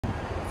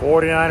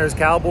49ers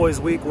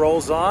Cowboys week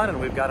rolls on, and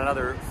we've got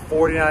another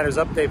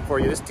 49ers update for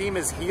you. This team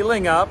is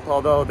healing up,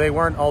 although they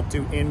weren't all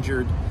too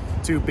injured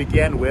to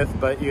begin with,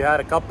 but you had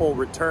a couple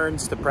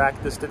returns to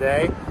practice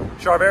today.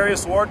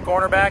 Charvarius Ward,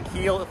 cornerback,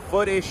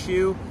 foot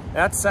issue.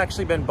 That's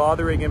actually been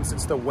bothering him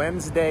since the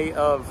Wednesday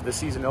of the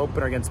season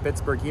opener against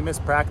Pittsburgh. He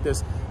missed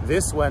practice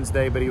this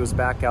Wednesday, but he was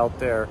back out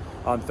there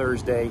on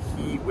Thursday.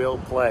 He will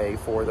play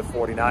for the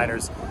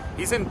 49ers.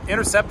 He's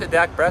intercepted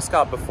Dak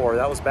Prescott before.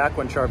 That was back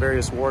when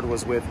Charvarius Ward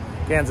was with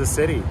Kansas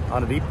City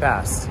on a deep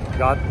pass.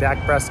 Got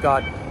Dak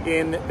Prescott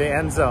in the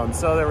end zone.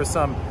 So there was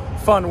some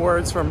fun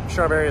words from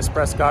Charvarius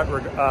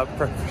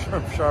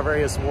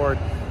Ward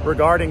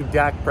regarding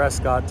Dak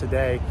Prescott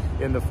today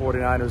in the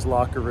 49ers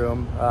locker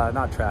room.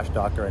 Not trash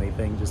talk or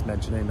anything, just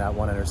mentioning that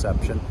one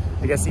interception.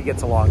 I guess he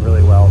gets along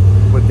really well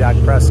with Dak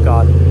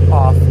Prescott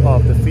off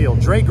of the field.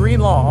 Dre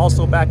Greenlaw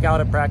also back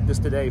out at practice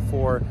today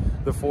for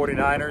the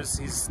 49ers.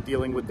 He's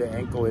dealing with the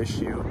ankle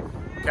issue.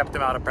 Kept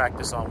him out of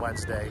practice on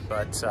Wednesday,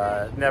 but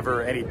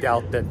never any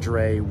doubt that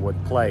Dre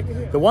would play.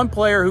 The one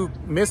player who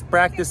missed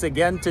practice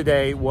again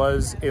today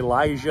was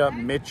Elijah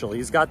Mitchell.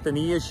 He's got the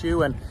knee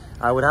issue, and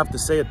I would have to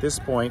say at this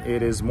point,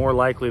 it is more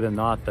likely than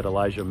not that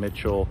Elijah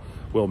Mitchell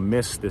will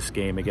miss this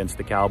game against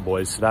the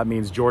Cowboys. So that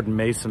means Jordan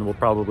Mason will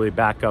probably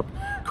back up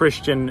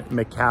Christian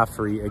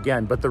McCaffrey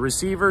again. But the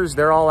receivers,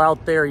 they're all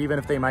out there, even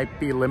if they might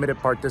be limited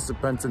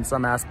participants in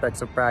some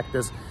aspects of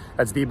practice.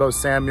 That's Deebo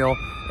Samuel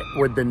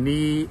with the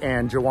knee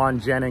and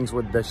Jawan Jennings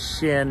with the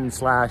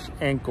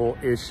shin/ankle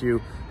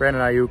issue.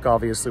 Brandon Ayuk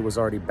obviously was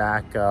already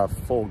back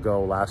full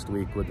go last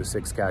week with the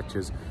 6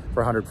 catches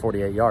for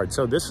 148 yards.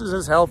 So this is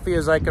as healthy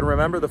as I can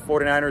remember the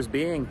 49ers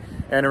being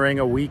entering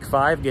a week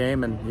 5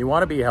 game, and you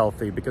want to be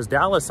healthy because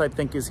Dallas, I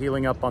think, is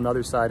healing up on the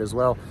other side as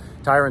well.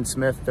 Tyron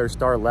Smith, their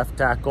star left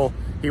tackle,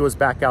 he was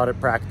back out at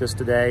practice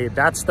today.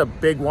 That's the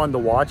big one to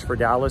watch for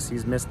Dallas.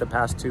 He's missed the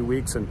past 2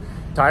 weeks, and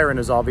Tyron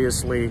is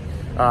obviously,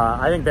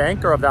 I think, the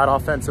anchor of that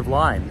offensive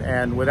line.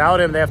 And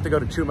without him, they have to go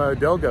to Chuma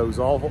Edoga, who's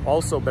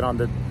also been on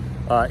the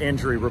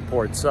injury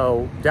report.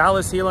 So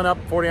Dallas healing up,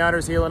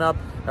 49ers healing up.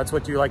 That's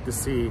what you like to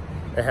see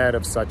ahead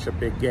of such a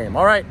big game.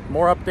 All right,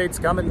 more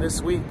updates coming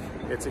this week.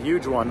 It's a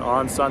huge one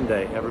on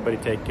Sunday. Everybody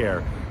take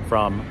care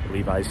from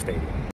Levi's Stadium.